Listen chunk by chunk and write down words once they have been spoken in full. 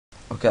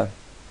Okay,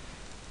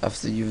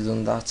 after you've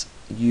done that,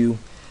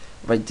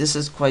 right, this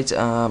is quite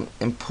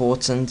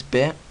important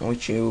bit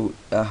which you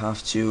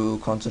have to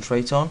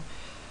concentrate on.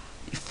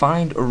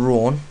 Find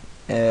run.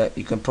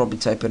 You can probably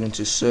type it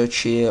into search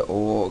here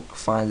or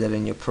find it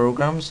in your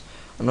programs.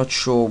 I'm not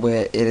sure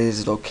where it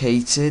is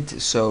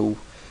located, so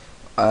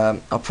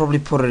I'll probably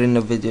put it in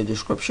the video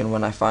description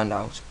when I find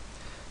out.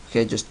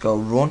 Okay, just go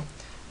run,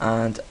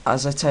 and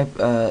as I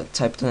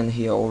typed in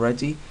here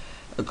already,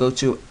 go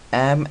to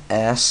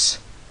msconfig,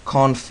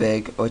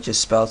 which is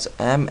spelled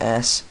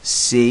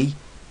msconfig,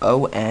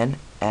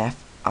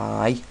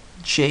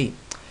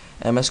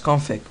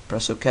 msconfig.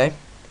 Press OK,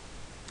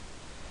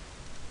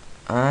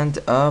 and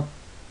a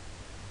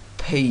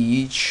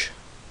page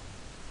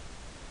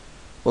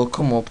will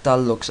come up that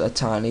looks a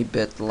tiny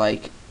bit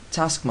like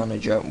Task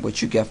Manager,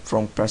 which you get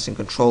from pressing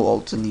Ctrl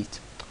Alt Delete.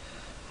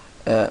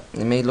 It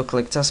may look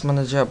like Task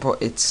Manager,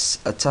 but it's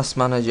a Task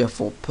Manager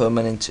for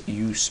permanent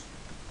use.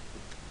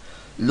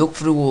 Look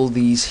through all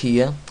these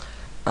here,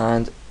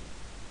 and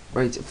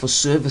right, for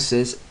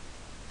services,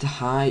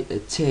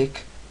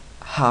 tick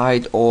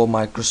hide all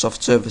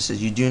Microsoft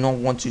services. You do not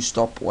want to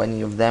stop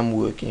any of them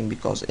working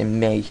because it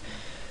may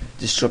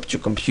disrupt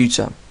your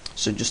computer.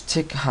 So just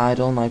tick hide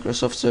all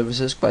Microsoft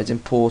services, quite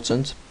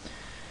important.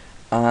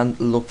 And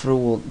look through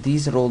all,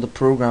 these are all the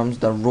programs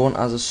that run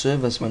as a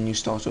service when you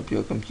start up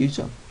your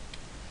computer.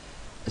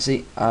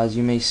 See, as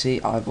you may see,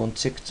 I've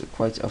unticked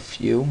quite a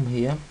few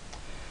here.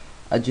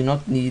 I do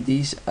not need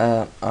these.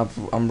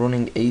 I'm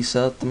running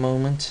ASA at the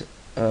moment.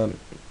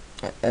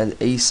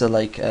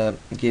 ASA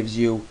gives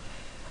you,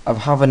 I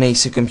have an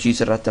ASA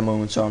computer at the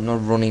moment, so I'm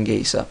not running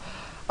ASA.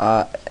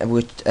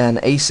 And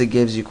ASA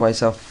gives you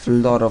quite a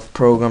lot of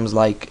programs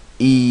like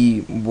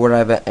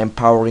whatever,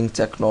 empowering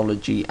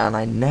technology, and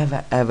I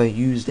never ever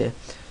used it,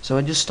 so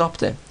I just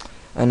stopped it,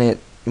 and it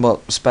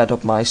sped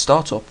up my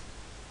startup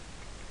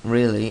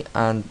really,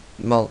 and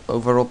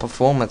overall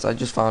performance I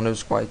just found it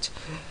was quite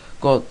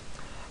good.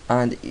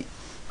 And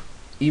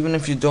even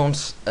if you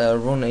don't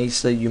run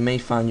ASA, you may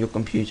find your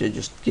computer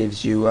just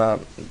gives you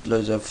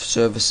loads of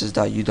services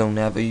that you don't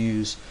ever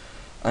use,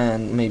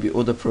 and maybe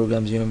other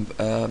programs you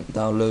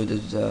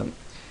downloaded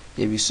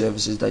give you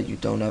services that you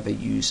don't ever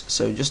use.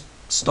 So just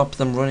stop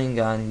them running,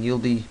 and you'll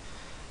be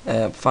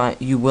fine.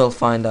 You will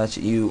find that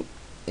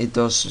it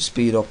does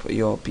speed up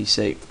your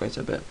PC quite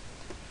a bit.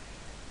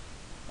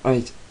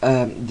 Right,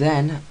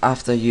 then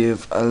after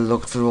you've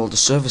looked through all the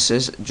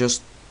services,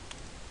 just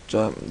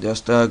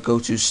go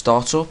to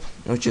Startup,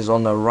 which is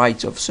on the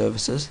right of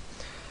Services,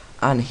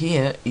 and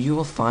here you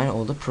will find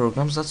all the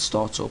programs that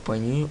start up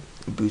when you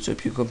boot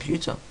up your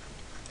computer.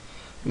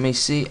 You may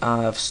see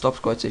I've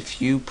stopped quite a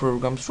few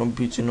programs from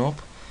booting up,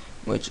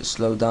 which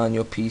slow down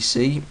your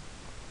PC.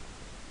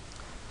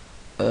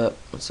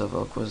 Let's have a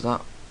look. Was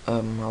that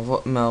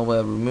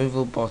malware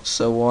removal bots,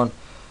 so on.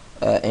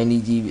 Any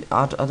DVD.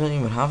 I don't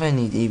even have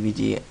any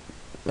DVD.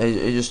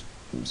 It just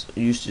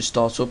used to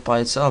start up by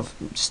itself.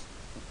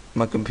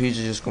 My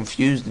computer just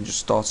confused and just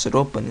starts it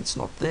up and it's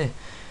not there.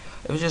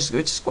 It's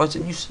just quite a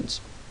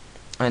nuisance,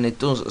 and it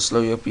does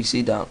slow your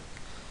PC down.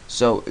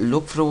 So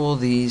look through all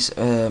these.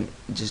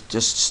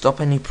 Just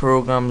stop any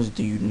programs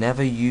that you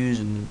never use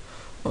and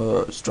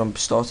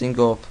starting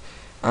up,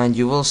 and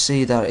you will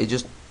see that it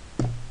just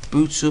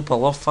boots up a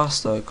lot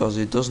faster because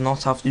it does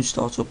not have to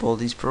start up all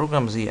these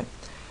programs here.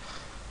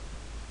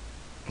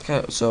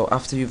 Okay, so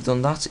after you've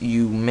done that,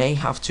 you may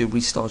have to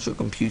restart your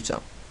computer.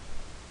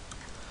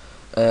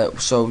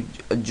 So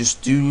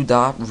just do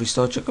that,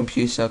 restart your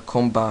computer,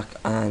 come back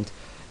and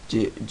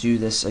do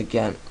this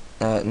again.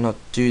 Not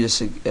do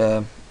this,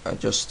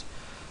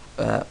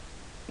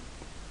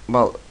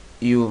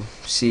 you'll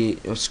see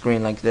a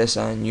screen like this,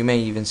 and you may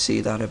even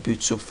see that it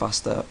boots up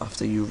faster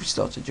after you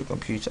restarted your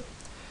computer.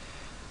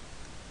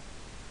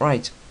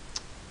 Right,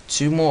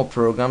 two more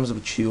programs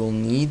which you will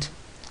need.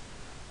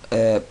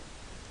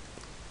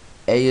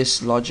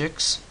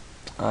 AusLogics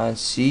and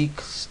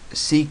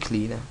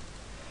CCleaner.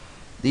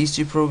 These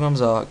two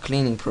programs are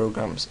cleaning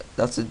programs.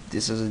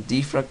 This is a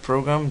Defrag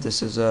program.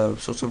 This is a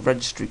sort of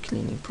registry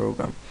cleaning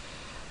program.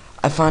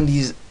 I find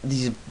these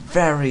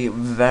very,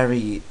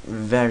 very,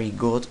 very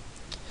good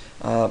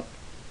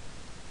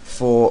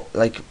for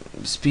like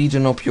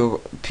speeding up your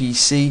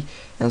PC,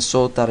 and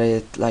so that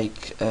it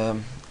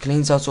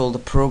cleans out all the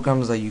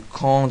programs that you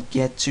can't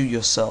get to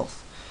yourself.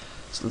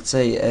 So let's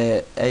say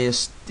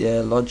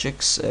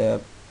AusLogics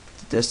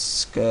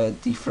disk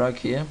defrag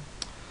here.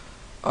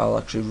 I'll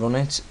actually run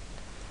it.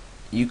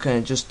 You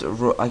can just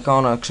I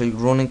can't actually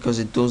run it because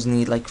it does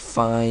need like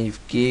 5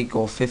 gig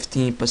or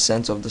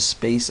 15% of the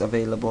space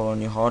available on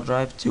your hard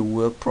drive to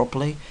work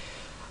properly,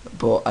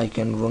 but I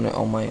can run it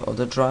on my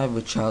other drive,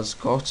 which has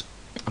got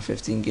a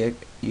 15 gig.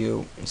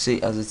 You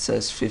see, as it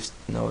says,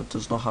 no, it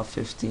does not have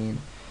 15.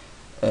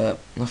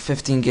 Not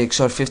 15 gig,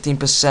 sorry,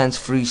 15%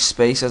 free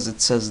space, as it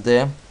says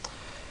there.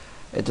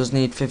 It does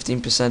need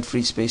 15%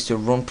 free space to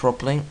run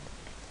properly.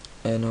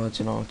 No, I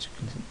do not.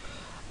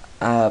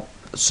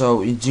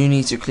 So you do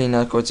need to clean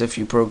out quite a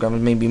few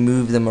programs, maybe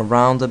move them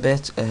around a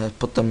bit,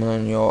 put them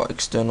on your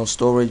external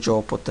storage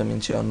or put them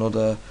into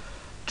another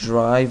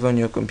drive on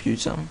your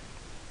computer,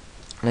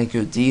 like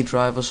your D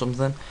drive or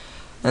something,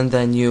 and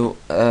then you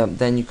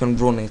can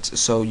run it.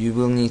 So you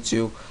will need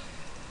to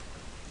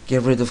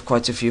get rid of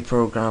quite a few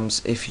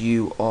programs if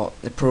you are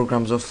the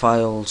programs or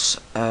files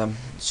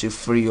to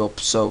free up.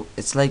 So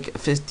it's like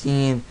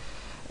 15%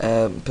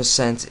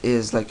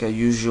 is like a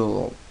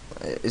usual.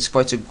 It's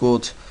quite a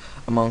good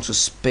amount of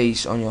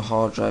space on your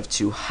hard drive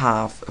to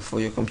have for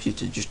your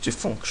computer just to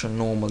function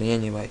normally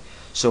anyway.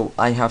 So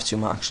I have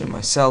to actually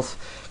myself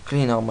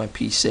clean out my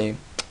PC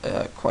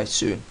quite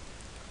soon.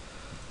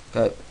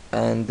 Okay,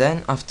 and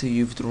then after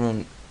you've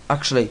run,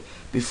 actually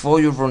before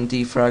you run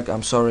defrag,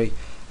 I'm sorry,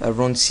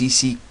 run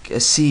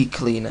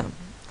CCleaner.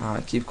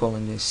 I keep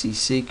calling it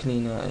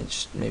CCleaner.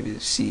 It's maybe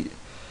C.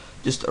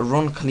 Just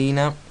run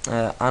cleaner.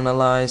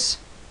 Analyze.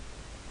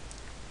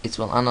 It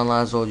will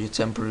analyze all your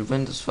temporary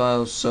Windows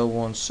files, so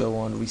on,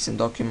 recent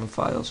document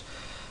files.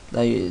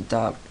 It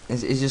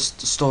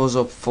just stores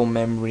up for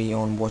memory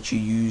on what you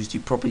used. You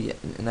probably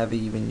never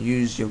even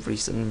used your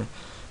recent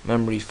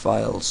memory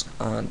files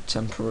and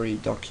temporary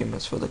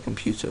documents for the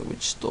computer,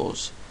 which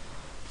stores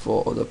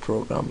for other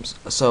programs.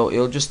 So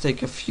it'll just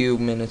take a few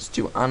minutes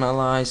to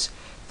analyze.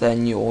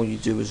 Then all you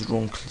do is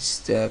run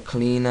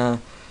cleaner.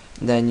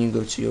 Then you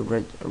go to your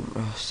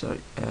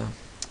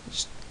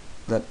just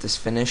let this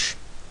finish.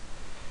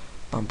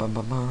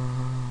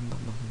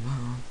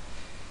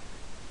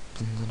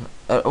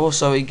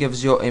 Also, it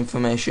gives your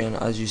information.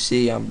 As you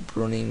see, I'm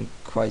running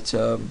quite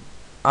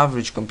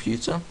average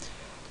computer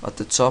at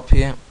the top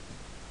here.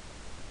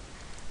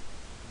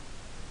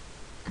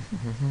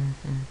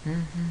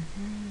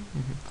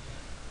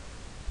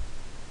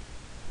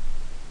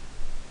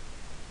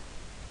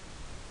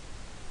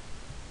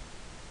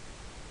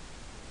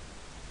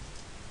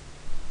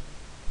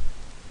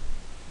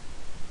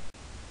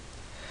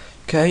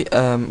 Okay,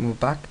 we're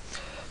back,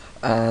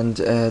 and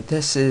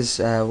this is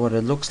what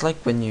it looks like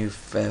when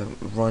you've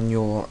run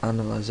your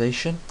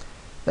analyzation.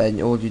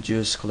 Then all you do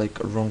is click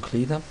run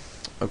cleaner.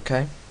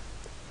 Okay,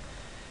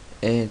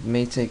 it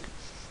may take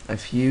a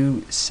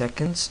few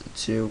seconds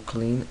to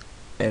clean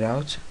it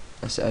out.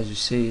 As you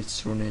see,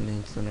 it's running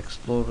into an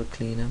Explorer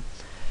cleaner,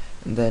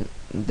 and then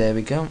there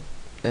we go.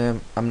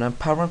 And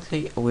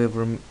apparently we've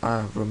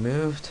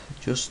removed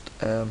just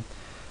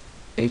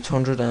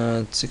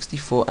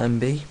 864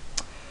 MB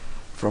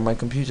from my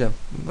computer,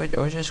 which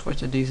is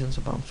quite a decent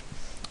amount.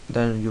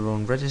 Then you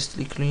run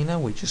registry cleaner,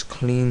 which just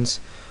cleans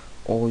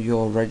all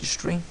your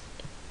registry.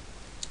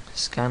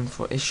 Scan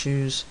for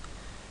issues,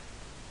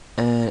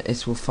 and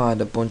it will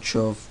find a bunch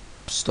of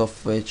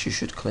stuff which you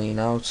should clean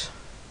out.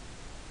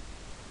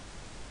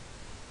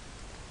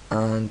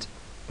 And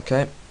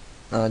okay,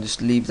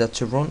 just leave that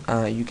to run.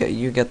 You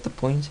get the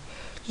point.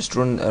 Just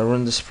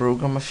run this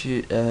program a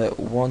few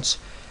once,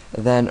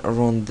 then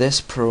run this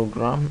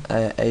program,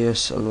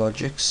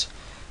 AusLogics,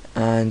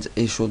 and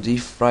it will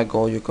defrag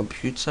all your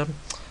computer,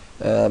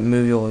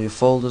 move all your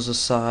folders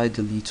aside,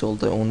 delete all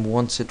the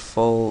unwanted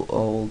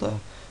all the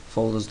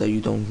folders that you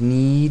don't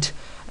need,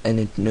 and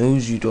it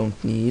knows you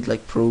don't need,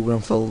 like program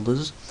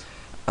folders,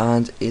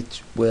 and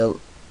it will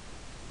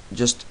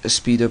just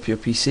speed up your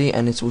PC,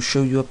 and it will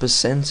show you a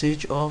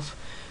percentage of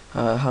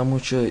how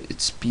much it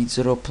speeds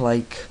it up,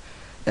 like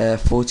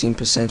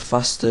 14%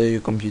 faster your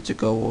computer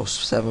go, or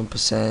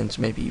 7%,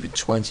 maybe even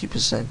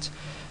 20%,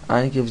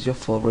 and it gives you a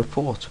full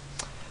report,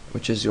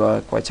 which is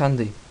quite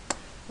handy.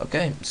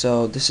 Okay,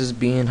 so this has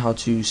been how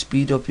to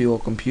speed up your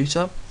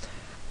computer,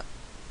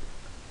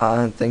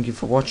 and thank you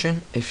for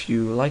watching. If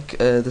you like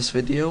this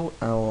video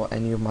or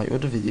any of my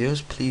other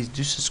videos, please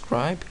do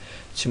subscribe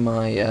to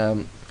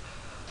my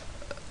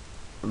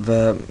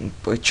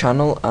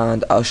channel,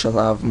 and I shall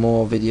have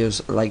more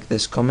videos like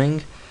this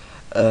coming.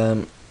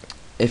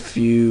 If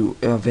you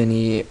have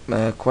any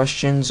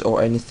questions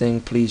or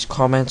anything, please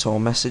comment or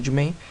message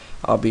me.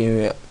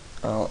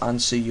 I'll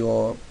answer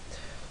your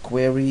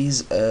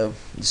queries the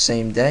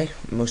same day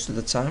most of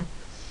the time.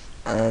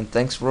 And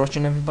thanks for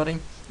watching, everybody.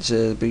 This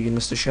has been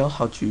Mr. Shell,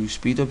 how to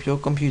speed up your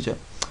computer.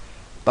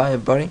 Bye,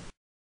 everybody.